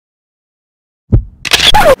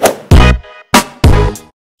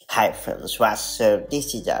Hi friends, what's up?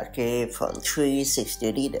 This is RK from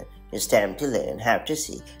 360 Reader. It's time to learn how to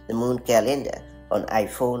see the moon calendar on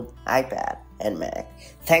iPhone, iPad, and Mac.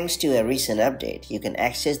 Thanks to a recent update, you can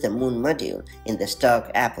access the moon module in the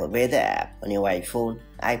stock Apple Weather app on your iPhone,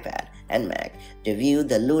 iPad, and Mac to view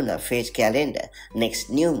the lunar phase calendar, next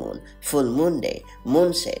new moon, full moon day,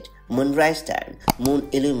 moonset, moonrise time, moon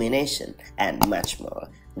illumination, and much more.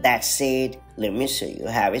 That said, let me show you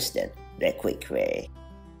how it's done the quick way.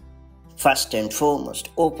 First and foremost,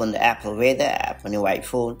 open the Apple Weather app on your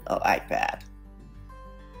iPhone or iPad.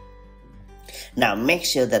 Now make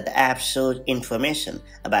sure that the app shows information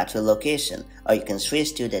about your location, or you can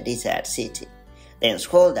switch to the desired city. Then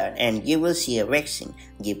scroll down and you will see a waxing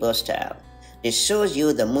gibbous style. This shows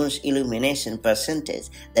you the moon's illumination percentage,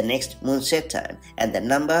 the next moonset time, and the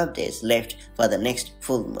number of days left for the next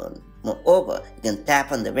full moon. Moreover, you can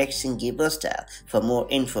tap on the waxing gibbous style for more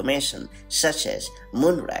information such as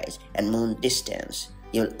moonrise and moon distance.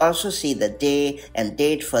 You will also see the day and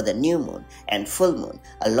date for the new moon and full moon,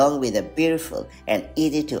 along with a beautiful and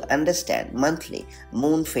easy to understand monthly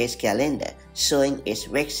moon phase calendar showing its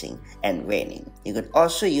waxing and waning. You could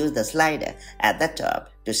also use the slider at the top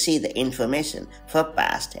to see the information for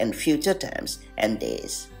past and future times and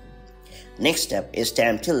days. Next up is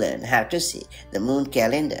time to learn how to see the moon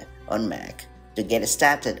calendar on Mac. To get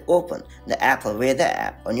started, open the Apple Weather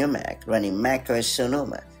app on your Mac running macOS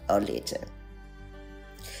Sonoma or later.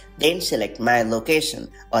 Then select My Location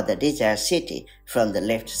or the desired city from the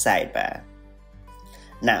left sidebar.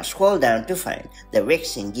 Now scroll down to find the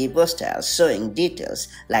waxing gibbous style showing details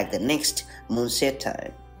like the next moonset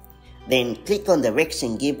time. Then click on the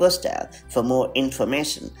waxing gibbous style for more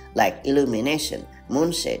information like illumination,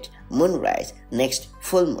 moonset, moonrise, next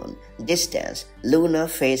full moon, distance, lunar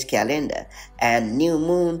phase calendar, and new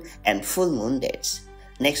moon and full moon dates.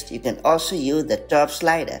 Next, you can also use the top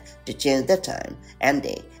slider to change the time and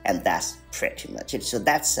day, and that's pretty much it. So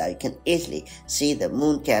that's how you can easily see the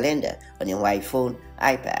moon calendar on your iPhone,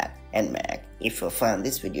 iPad, and Mac. If you found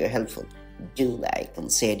this video helpful, do like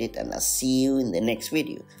and share it, and I'll see you in the next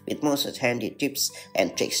video with more such handy tips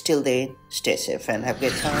and tricks. Till then, stay safe and have a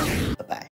good time. Bye-bye.